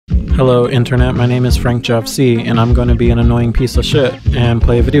Hello internet, my name is FrankJavCee and I'm going to be an annoying piece of shit and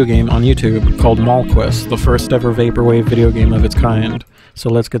play a video game on YouTube called MallQuest, the first ever vaporwave video game of its kind. So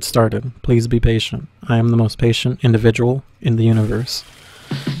let's get started. Please be patient. I am the most patient individual in the universe.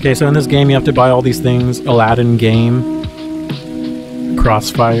 Okay, so in this game you have to buy all these things: Aladdin game,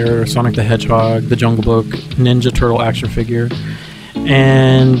 Crossfire, Sonic the Hedgehog, the Jungle Book, Ninja Turtle action figure,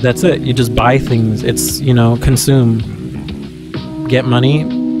 and that's it. You just buy things. It's, you know, consume, get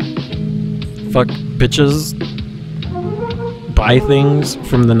money, fuck bitches, buy things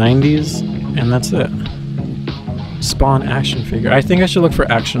from the 90s, and that's it. Spawn action figure. I think I should look for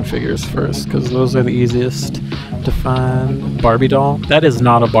action figures first, because those are the easiest to find. Barbie doll? That is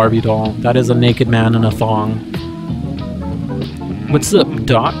not a Barbie doll. That is a naked man in a thong. What's up,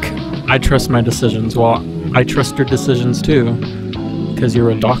 Doc? I trust my decisions. Well, I trust your decisions too, because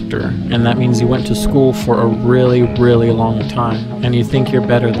you're a doctor, and that means you went to school for a really, really long time, and you think you're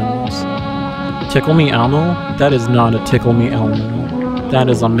better than us. Tickle Me Elmo? That is not a Tickle Me Elmo. That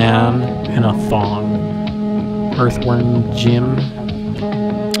is a man in a thong. Earthworm Jim.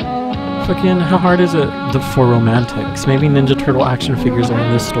 Fucking, how hard is it for romantics? Maybe Ninja Turtle action figures are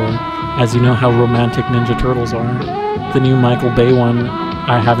in this store, as you know how romantic Ninja Turtles are. The new Michael Bay one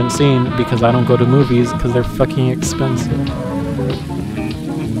I haven't seen because I don't go to movies because they're fucking expensive.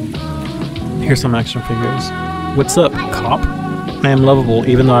 Here's some action figures. What's up, cop? I am lovable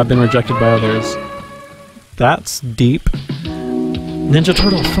even though I've been rejected by others. That's deep. Ninja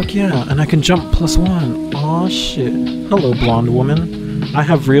Turtle, fuck yeah, and I can jump +1. Aw shit. Hello, blonde woman. I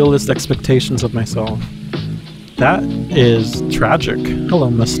have realist expectations of myself. That is tragic. Hello,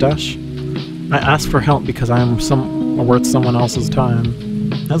 mustache. I asked for help because I am worth someone else's time.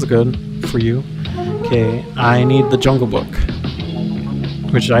 That's good for you. Okay, I need the Jungle Book,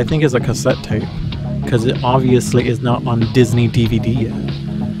 which I think is a cassette tape, because it obviously is not on Disney DVD yet.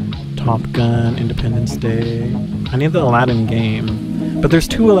 Top Gun, Independence Day. I need the Aladdin game. But there's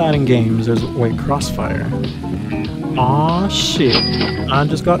 2 Aladdin games. There's, wait, Crossfire. Aw shit. I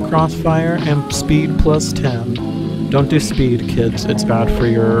just got Crossfire and speed +10. Don't do speed, kids. It's bad for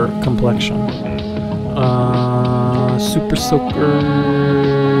your complexion. Super Soakers.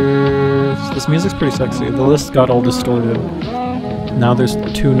 This music's pretty sexy. The list got all distorted. Now there's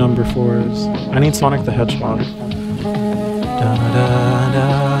 2 number 4s. I need Sonic the Hedgehog. Da da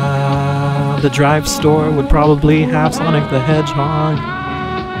da. The Drive store would probably have Sonic the Hedgehog.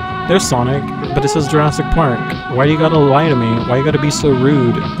 There's Sonic, but it says Jurassic Park. Why do you gotta lie to me? Why you gotta be so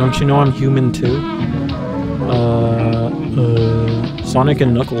rude? Don't you know I'm human too? Sonic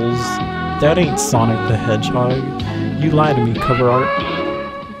and Knuckles. That ain't Sonic the Hedgehog. You lie to me, cover art.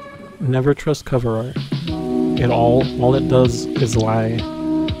 Never trust cover art. All it does is lie.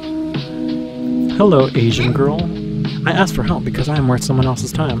 Hello, Asian girl. I asked for help because I am worth someone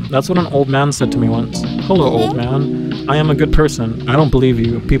else's time. That's what an old man said to me once. Hello, old man. I am a good person. I don't believe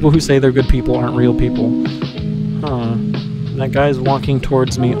you. People who say they're good people aren't real people. Huh. That guy's walking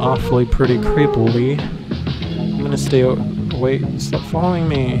towards me awfully pretty creepily. I'm gonna stay away. Stop following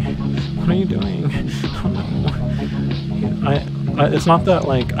me. What are you doing? Oh no. It's not that,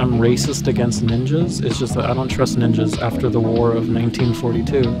 like, I'm racist against ninjas. It's just that I don't trust ninjas after the war of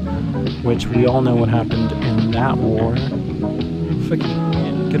 1942. Which we all know what happened in that war.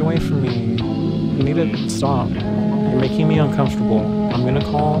 Fucking get away from me. You need to stop. You're making me uncomfortable. I'm gonna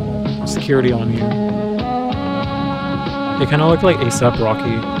call security on you. They kinda look like A$AP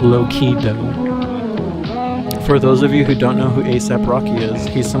Rocky. Low-key though. For those of you who don't know who A$AP Rocky is,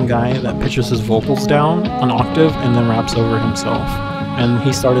 he's some guy that pitches his vocals down an octave and then raps over himself. And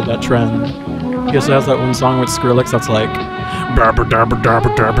he started that trend. He also has that one song with Skrillex that's like, I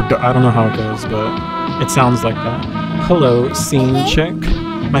don't know how it goes, but it sounds like that. Hello, scene chick.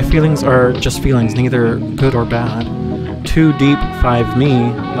 My feelings are just feelings, neither good or bad. 2 deep, 5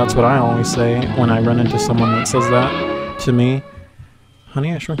 me. That's what I always say when I run into someone that says that to me.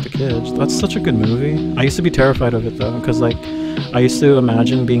 Honey, I Shrunk the Kids. That's such a good movie. I used to be terrified of it though, because like, I used to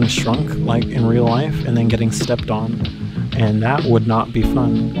imagine being shrunk like in real life and then getting stepped on. And that would not be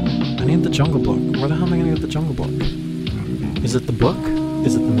fun. I need the Jungle Book. Where the hell am I gonna get the Jungle Book? Is it the book?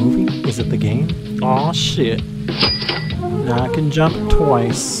 Is it the movie? Is it the game? Aw shit. Now I can jump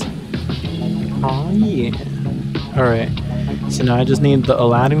twice. Aw yeah. Alright. So now I just need the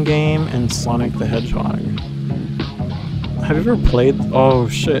Aladdin game and Sonic the Hedgehog. Have you ever played... Oh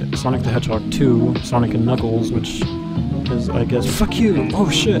shit. Sonic the Hedgehog 2. Sonic and Knuckles, which is, I guess... Fuck you! Oh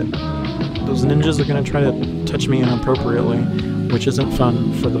shit! Those ninjas are gonna try to touch me inappropriately, which isn't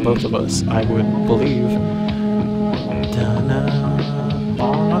fun for the both of us, I would believe.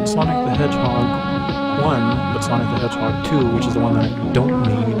 Oh, not Sonic the Hedgehog 1, but Sonic the Hedgehog 2, which is the one that I don't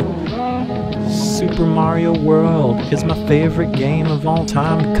need. Super Mario World is my favorite game of all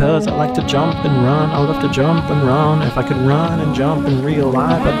time because I like to jump and run. I love to jump and run. If I could run and jump in real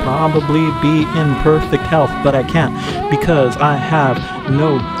life, I'd probably be in perfect health, but I can't because I have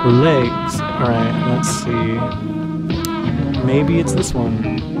no legs. Alright, let's see. Maybe it's this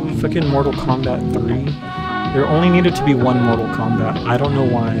one. Fucking Mortal Kombat 3. There only needed to be one Mortal Kombat. I don't know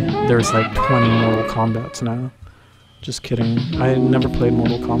why there's like 20 Mortal Kombats now. Just kidding. I never played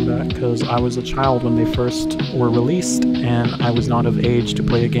Mortal Kombat because I was a child when they first were released and I was not of age to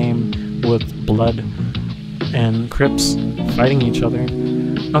play a game with blood and Crips fighting each other.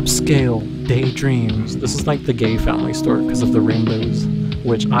 Upscale Daydreams. This is like the gay family store because of the rainbows,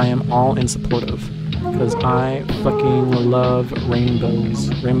 which I am all in support of because I fucking love rainbows.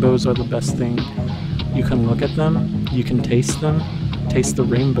 Rainbows are the best thing. You can look at them, you can taste them. Taste the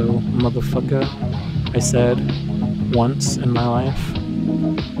rainbow, motherfucker. I said once in my life.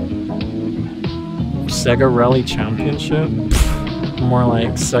 Sega Rally Championship? Pfft, more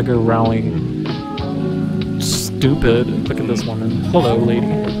like Sega Rally. Stupid. Look at this woman. Hello, lady.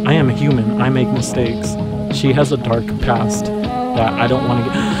 I am a human. I make mistakes. She has a dark past that I don't want to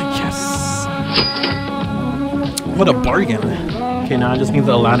get. Yes! What a bargain. Okay, now I just need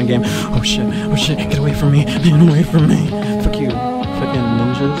the Aladdin game. Oh shit, get away from me. Get away from me. Fuck you. Fucking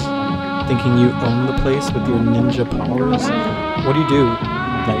ninjas. Thinking you own the place with your ninja powers? What do?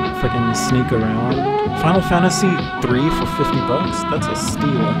 Like, fucking sneak around? Final Fantasy 3 for 50 bucks? That's a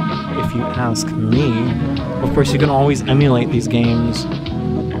steal, if you ask me. Of course, you can always emulate these games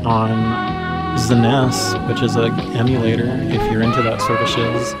on the NES, which is an emulator, if you're into that sort of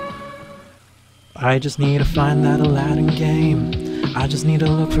shiz. I just need to find that Aladdin game. I just need to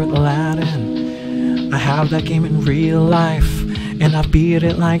look for Aladdin. I have that game in real life. And I've beat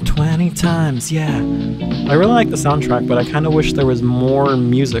it like 20 times, yeah. I really like the soundtrack, but I kind of wish there was more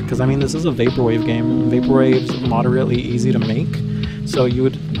music, because I mean, this is a Vaporwave game. Vaporwave's moderately easy to make, so you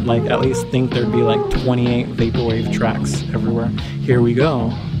would like at least think there'd be like 28 Vaporwave tracks everywhere. Here we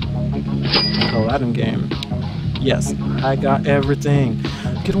go. Aladdin game. Yes, I got everything.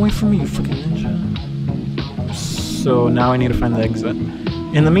 Get away from me, you fucking ninja. So now I need to find the exit.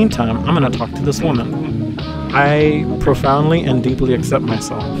 In the meantime, I'm gonna talk to this woman. I profoundly and deeply accept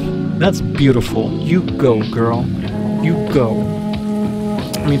myself. That's beautiful. You go, girl. You go.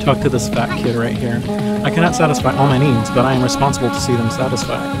 Let me talk to this fat kid right here. I cannot satisfy all my needs, but I am responsible to see them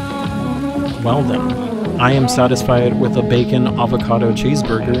satisfied. Well then, I am satisfied with a bacon avocado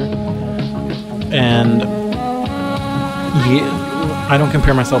cheeseburger. And yeah, I don't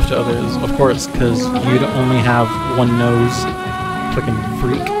compare myself to others, of course, because you'd only have one nose. Fucking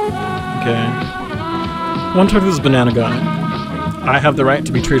freak. Okay. I want to talk to this banana guy. I have the right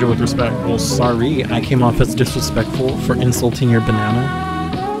to be treated with respect. Well, sorry, I came off as disrespectful for insulting your banana.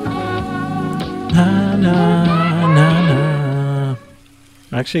 Na na na na.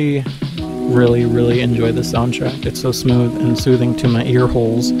 I actually really enjoy the soundtrack. It's so smooth and soothing to my ear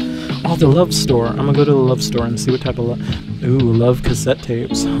holes. Oh, the Love Store. I'm gonna go to the Love Store and see what type of ooh, love cassette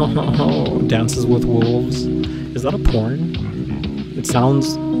tapes. Oh, Dances with Wolves. Is that a porn? It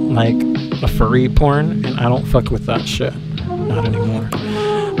sounds like a furry porn, and I don't fuck with that shit. Not anymore.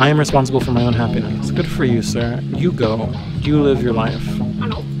 I am responsible for my own happiness. Good for you, sir. You go. You live your life.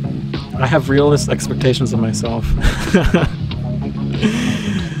 I have realist expectations of myself.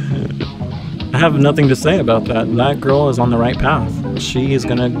 I have nothing to say about that. That girl is on the right path. She is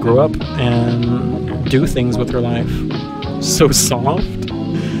gonna grow up and do things with her life. So soft.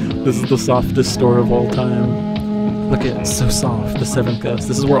 This is the softest store of all time. Look at So Soft, the 7th Gust.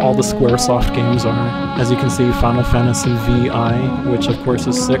 This is where all the Squaresoft games are. As you can see, Final Fantasy VI, which of course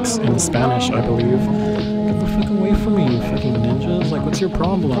is 6 in Spanish, I believe. Get the fuck away from me, you fucking ninjas. Like, what's your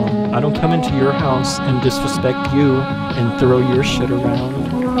problem? I don't come into your house and disrespect you and throw your shit around.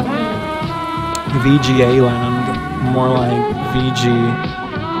 VGA land. More like VG.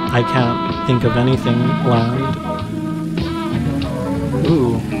 I can't think of anything land.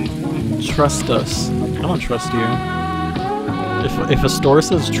 Ooh. Trust us. I don't trust you. If a store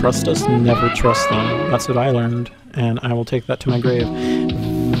says trust us, never trust them. That's what I learned, and I will take that to my grave.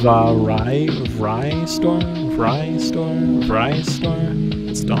 Vry store?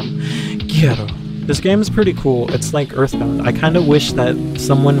 It's dumb. Quiero. This game is pretty cool. It's like Earthbound. I kind of wish that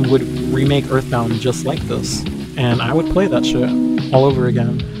someone would remake Earthbound just like this, and I would play that shit all over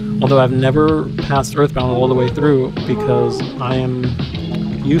again. Although I've never passed Earthbound all the way through because I am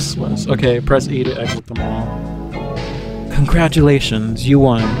useless. Okay, press E to exit them all. Congratulations, you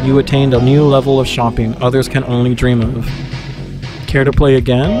won. You attained a new level of shopping others can only dream of. Care to play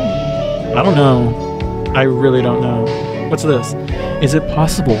again? I don't know. I really don't know. What's this? Is it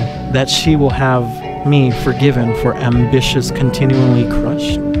possible that she will have me forgiven for ambitions continually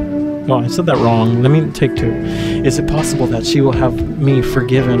crushed? Oh, I said that wrong. Let me take two. Is it possible that she will have me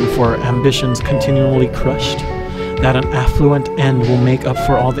forgiven for ambitions continually crushed? That an affluent end will make up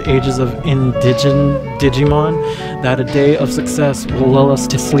for all the ages of Digimon? That a day of success will lull us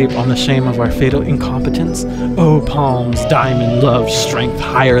to sleep on the shame of our fatal incompetence? Oh, palms, diamond, love, strength,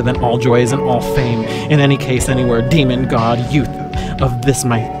 higher than all joys and all fame. In any case, anywhere, demon, god, youth of this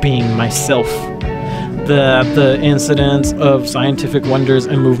my being, myself. The incidents of scientific wonders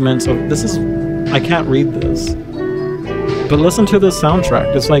and movements of this is, I can't read this, but listen to this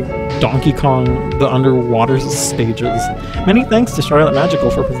soundtrack. It's like Donkey Kong, the underwater stages. Many thanks to Charlotte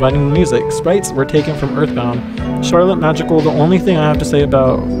Magical for providing the music. Sprites were taken from Earthbound. Charlotte Magical, the only thing I have to say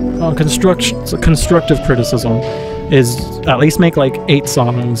about constructive criticism is at least make like 8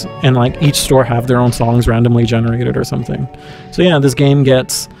 songs and like each store have their own songs randomly generated or something. So yeah, this game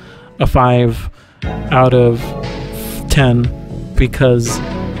gets a 5 out of 10 because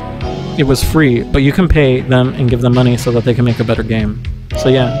it was free, but you can pay them and give them money so that they can make a better game. So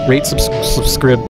yeah, rate, subscribe.